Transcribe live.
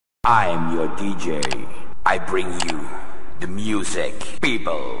I am your DJ. I bring you the music.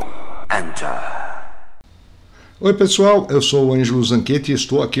 People, enter. Oi pessoal, eu sou o Angelo Zanquetta e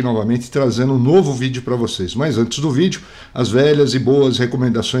estou aqui novamente trazendo um novo vídeo para vocês. Mas antes do vídeo, as velhas e boas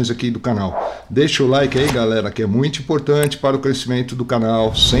recomendações aqui do canal. Deixa o like aí galera, que é muito importante para o crescimento do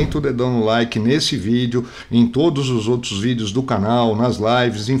canal. Senta o dedão no like nesse vídeo, em todos os outros vídeos do canal, nas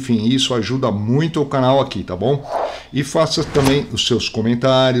lives, enfim, isso ajuda muito o canal aqui, tá bom? E faça também os seus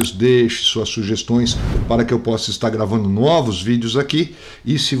comentários, deixe suas sugestões para que eu possa estar gravando novos vídeos aqui.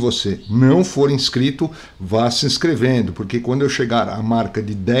 E se você não for inscrito, vá se inscrevendo, porque quando eu chegar à marca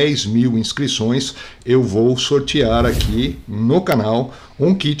de 10 mil inscrições, eu vou sortear aqui no canal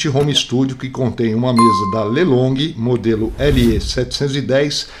um kit home studio que contém uma mesa da Lelong, modelo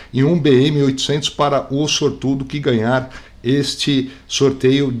LE710 e um BM800 para o sortudo que ganhar este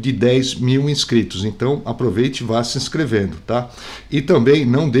sorteio de 10 mil inscritos. Então aproveite e vá se inscrevendo, tá? E também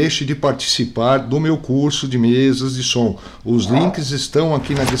não deixe de participar do meu curso de mesas de som. Os links estão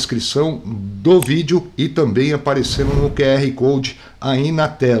aqui na descrição do vídeo e também aparecendo no QR Code aí na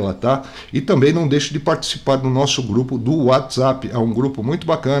tela, tá? E também não deixe de participar do nosso grupo do WhatsApp. É um grupo muito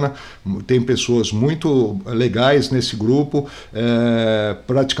bacana, tem pessoas muito legais nesse grupo,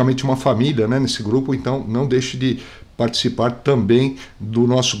 praticamente uma família, né, nesse grupo. Então não deixe de participar também do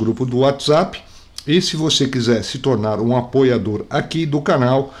nosso grupo do WhatsApp. E se você quiser se tornar um apoiador aqui do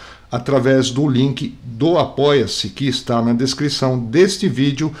canal, através do link do Apoia-se que está na descrição deste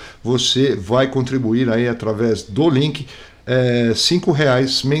vídeo, você vai contribuir aí através do link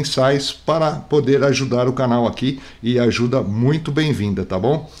R$5 mensais para poder ajudar o canal aqui, e ajuda muito bem-vinda, tá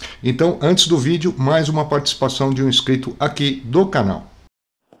bom? Então, antes do vídeo, mais uma participação de um inscrito aqui do canal.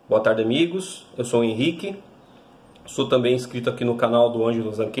 Boa tarde, amigos, eu sou o Henrique. Sou também inscrito aqui no canal do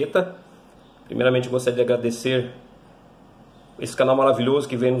Angelo Zanquetta. Primeiramente gostaria de agradecer esse canal maravilhoso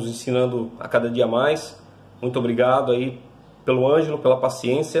que vem nos ensinando a cada dia mais. Muito obrigado aí pelo Ângelo, pela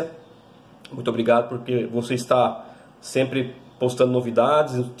paciência. Muito obrigado porque você está sempre postando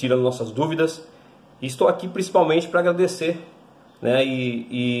novidades, tirando nossas dúvidas. E estou aqui principalmente para agradecer, né,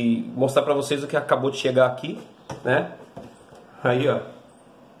 e mostrar para vocês o que acabou de chegar aqui, né? Aí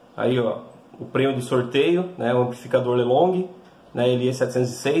ó, o prêmio de sorteio, né, o amplificador Lelong, né,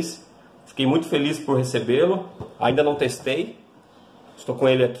 LE706. Fiquei muito feliz por recebê-lo. Ainda não testei. Estou com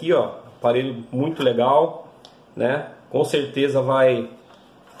ele aqui, ó, aparelho muito legal, né? Com certeza vai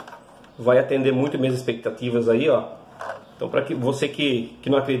atender muito minhas expectativas aí, ó. Então, para que você que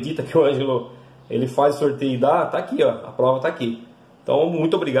não acredita que o Ângelo ele faz sorteio e dá, tá aqui, ó, a prova tá aqui. Então,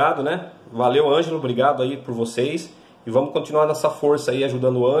 muito obrigado, né? Valeu, Ângelo, obrigado aí por vocês. E vamos continuar nessa força aí,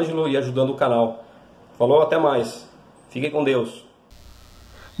 ajudando o Ângelo e ajudando o canal. Falou, até mais. Fiquem com Deus.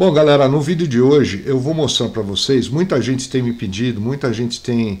 Bom, galera, no vídeo de hoje eu vou mostrar para vocês, muita gente tem me pedido, muita gente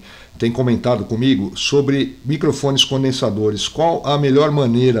tem comentado comigo sobre microfones condensadores. Qual a melhor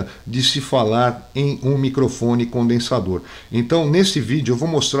maneira de se falar em um microfone condensador? Então, nesse vídeo eu vou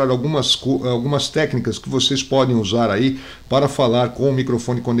mostrar algumas técnicas que vocês podem usar aí para falar com o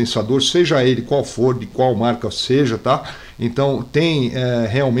microfone condensador, seja ele qual for, de qual marca seja, tá? Então tem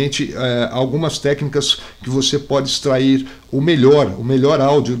realmente algumas técnicas que você pode extrair o melhor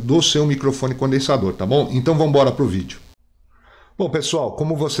áudio do seu microfone condensador, tá bom? Então vamos embora para o vídeo. Bom pessoal,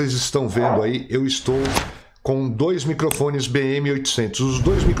 como vocês estão vendo aí, eu estou com dois microfones BM800, os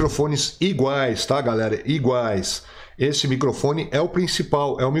dois microfones iguais, tá galera? Iguais. Esse microfone é o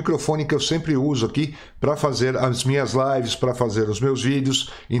principal, é o microfone que eu sempre uso aqui para fazer as minhas lives, para fazer os meus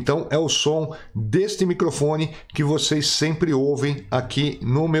vídeos. Então é o som deste microfone que vocês sempre ouvem aqui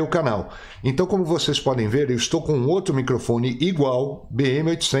no meu canal. Então, como vocês podem ver, eu estou com outro microfone igual,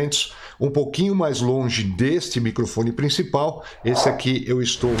 BM800, um pouquinho mais longe deste microfone principal. Esse aqui eu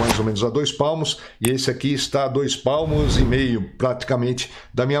estou mais ou menos a 2 palmos e esse aqui está a 2,5 palmos praticamente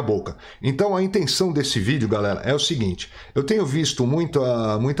da minha boca. Então a intenção desse vídeo, galera, é o seguinte: eu tenho visto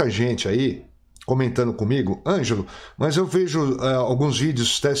muita gente aí comentando comigo, Ângelo, mas eu vejo alguns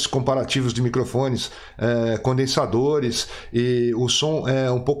vídeos, testes comparativos de microfones condensadores e o som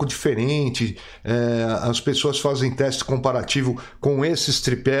é um pouco diferente, as pessoas fazem teste comparativo com esses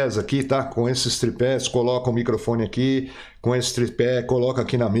tripés aqui, tá? Com esses tripés, colocam o microfone aqui, com esse tripé, coloca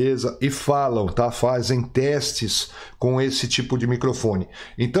aqui na mesa e falam, tá? Fazem testes com esse tipo de microfone.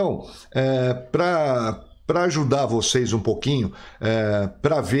 Então, para ajudar vocês um pouquinho,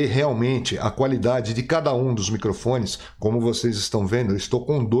 para ver realmente a qualidade de cada um dos microfones, como vocês estão vendo, eu estou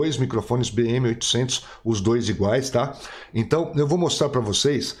com dois microfones BM800, os dois iguais, tá? Então eu vou mostrar para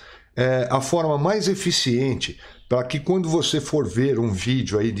vocês a forma mais eficiente para que quando você for ver um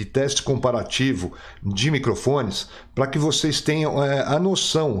vídeo aí de teste comparativo de microfones, para que vocês tenham a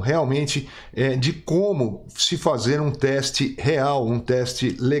noção realmente de como se fazer um teste real, um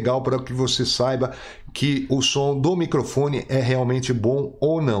teste legal, para que você saiba que o som do microfone é realmente bom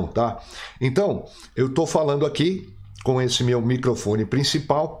ou não, tá? Então, eu estou falando aqui com esse meu microfone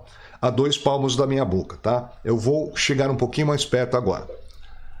principal a 2 palmos da minha boca, tá? Eu vou chegar um pouquinho mais perto agora.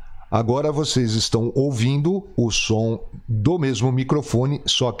 Agora vocês estão ouvindo o som do mesmo microfone,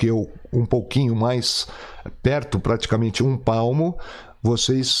 só que eu um pouquinho mais perto, praticamente 1 palmo.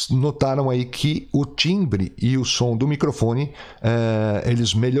 Vocês notaram aí que o timbre e o som do microfone,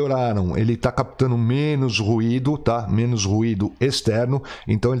 eles melhoraram. Ele está captando menos ruído, tá? Menos ruído externo,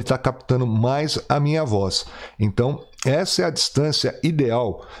 então ele está captando mais a minha voz. Então, essa é a distância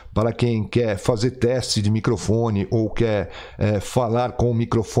ideal para quem quer fazer teste de microfone ou quer falar com o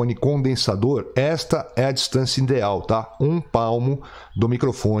microfone condensador. Esta é a distância ideal, tá? 1 palmo do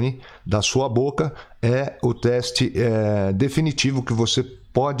microfone da sua boca é o teste definitivo que você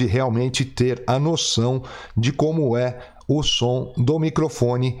pode realmente ter a noção de como é o som do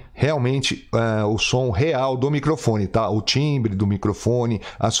microfone, realmente o som real do microfone, tá? O timbre do microfone,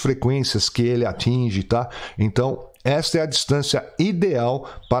 as frequências que ele atinge, tá? Então, esta é a distância ideal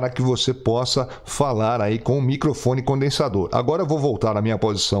para que você possa falar aí com o microfone condensador. Agora eu vou voltar à minha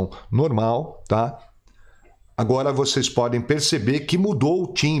posição normal, tá? Agora vocês podem perceber que mudou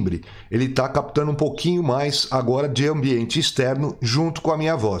o timbre. Ele está captando um pouquinho mais agora de ambiente externo junto com a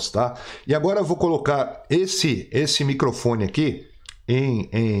minha voz, tá? E agora eu vou colocar esse microfone aqui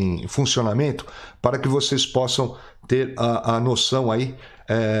em funcionamento para que vocês possam ter a noção aí.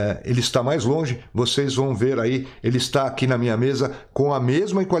 Ele está mais longe, vocês vão ver aí, ele está aqui na minha mesa com a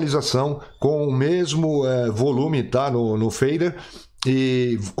mesma equalização, com o mesmo volume, tá? No fader.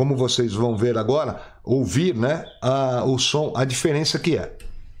 E como vocês vão ver agora, ouvir, né, o som, a diferença que é.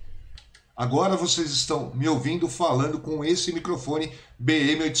 Agora vocês estão me ouvindo falando com esse microfone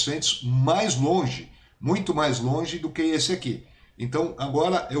BM800 mais longe, muito mais longe do que esse aqui. Então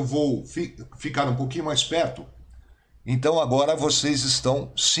agora eu vou ficar um pouquinho mais perto. Então agora vocês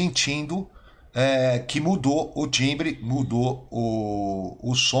estão sentindo que mudou o timbre, mudou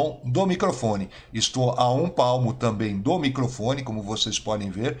o som do microfone. Estou a 1 palmo também do microfone, como vocês podem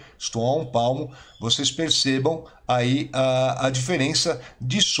ver, estou a 1 palmo. Vocês percebam aí a diferença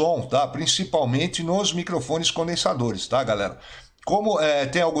de som, tá? Principalmente nos microfones condensadores, tá, galera? Como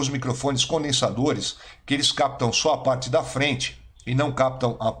tem alguns microfones condensadores que eles captam só a parte da frente e não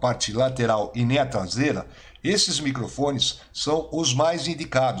captam a parte lateral e nem a traseira, esses microfones são os mais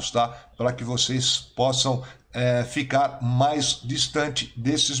indicados, tá? Para que vocês possam ficar mais distante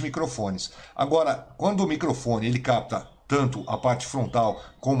desses microfones. Agora, quando o microfone ele capta tanto a parte frontal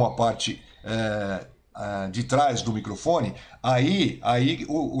como a parte de trás do microfone, aí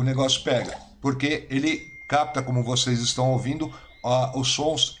o negócio pega, porque ele capta, como vocês estão ouvindo, os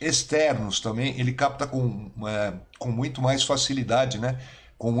sons externos também, ele capta com muito mais facilidade, né?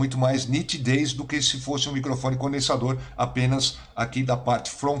 Com muito mais nitidez do que se fosse um microfone condensador apenas aqui da parte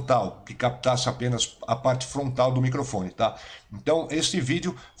frontal, que captasse apenas a parte frontal do microfone, tá? Então, esse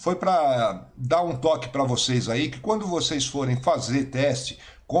vídeo foi para dar um toque para vocês aí, que quando vocês forem fazer teste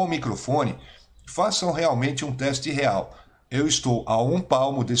com o microfone, façam realmente um teste real. Eu estou a 1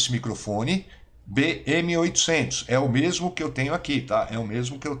 palmo desse microfone BM800, é o mesmo que eu tenho aqui, tá? É o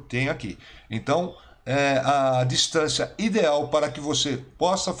mesmo que eu tenho aqui. Então, a distância ideal para que você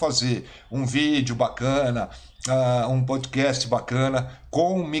possa fazer um vídeo bacana, um podcast bacana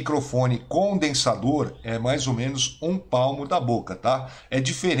com um microfone condensador é mais ou menos 1 palmo da boca, tá? É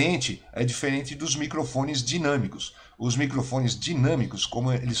diferente dos microfones dinâmicos. Os microfones dinâmicos,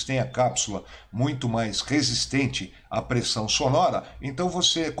 como eles têm a cápsula muito mais resistente à pressão sonora, então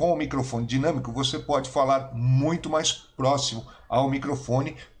você, com o microfone dinâmico, você pode falar muito mais próximo ao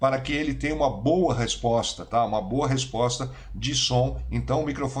microfone para que ele tenha uma boa resposta, tá? Uma boa resposta de som. Então o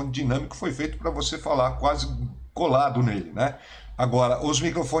microfone dinâmico foi feito para você falar quase colado nele, né? Agora, os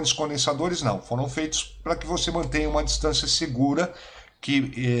microfones condensadores não, foram feitos para que você mantenha uma distância segura,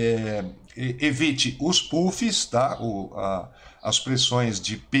 que evite os puffs, tá? As pressões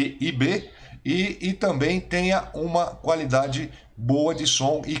de P e B, e também tenha uma qualidade boa de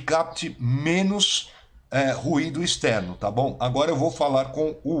som e capte menos ruído externo, tá bom? Agora eu vou falar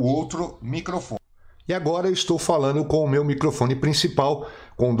com o outro microfone. E agora eu estou falando com o meu microfone principal,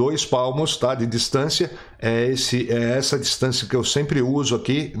 com 2 palmos, tá, de distância. É essa distância que eu sempre uso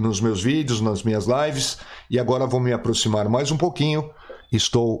aqui nos meus vídeos, nas minhas lives. E agora vou me aproximar mais um pouquinho.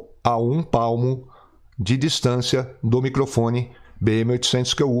 Estou a 1 palmo de distância do microfone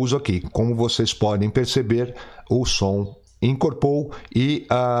BM800 que eu uso aqui. Como vocês podem perceber, o som incorporou e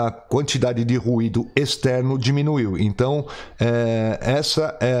a quantidade de ruído externo diminuiu. Então,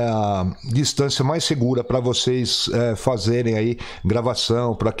 essa é a distância mais segura para vocês fazerem aí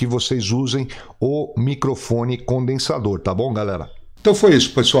gravação, para que vocês usem o microfone condensador, tá bom, galera? Então foi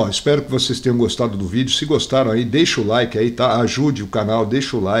isso, pessoal. Espero que vocês tenham gostado do vídeo. Se gostaram aí, deixa o like aí, tá? Ajude o canal,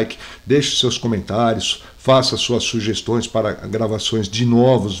 deixa o like, deixe seus comentários, faça suas sugestões para gravações de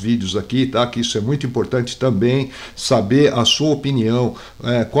novos vídeos aqui, tá? Que isso é muito importante também, saber a sua opinião,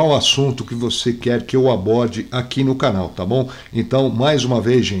 qual assunto que você quer que eu aborde aqui no canal, tá bom? Então, mais uma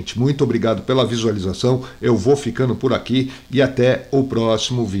vez, gente, muito obrigado pela visualização. Eu vou ficando por aqui e até o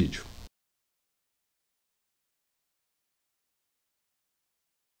próximo vídeo.